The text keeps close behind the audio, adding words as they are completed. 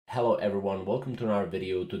Hello everyone, welcome to another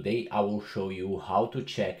video. Today I will show you how to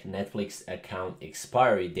check Netflix account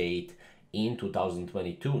expiry date in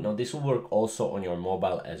 2022. Now this will work also on your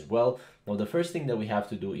mobile as well. Now the first thing that we have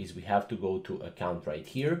to do is we have to go to account right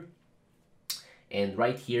here. And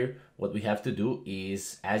right here, what we have to do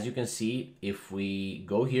is, as you can see, if we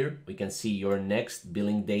go here, we can see your next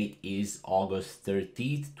billing date is August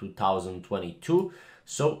 30th, 2022.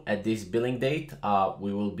 So at this billing date,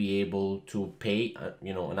 we will be able to pay,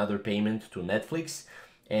 another payment to Netflix.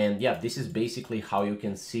 And yeah, this is basically how you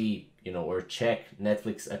can see, or check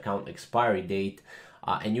Netflix account expiry date.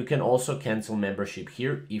 And you can also cancel membership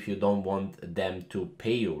here if you don't want them to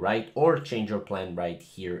pay you, right? Or change your plan right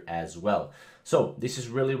here as well. So this is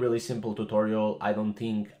really simple tutorial. I don't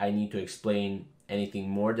think I need to explain anything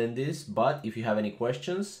more than this, but if you have any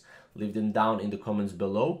questions, leave them down in the comments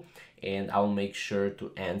below and I'll make sure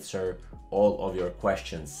to answer all of your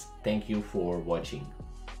questions. Thank you for watching.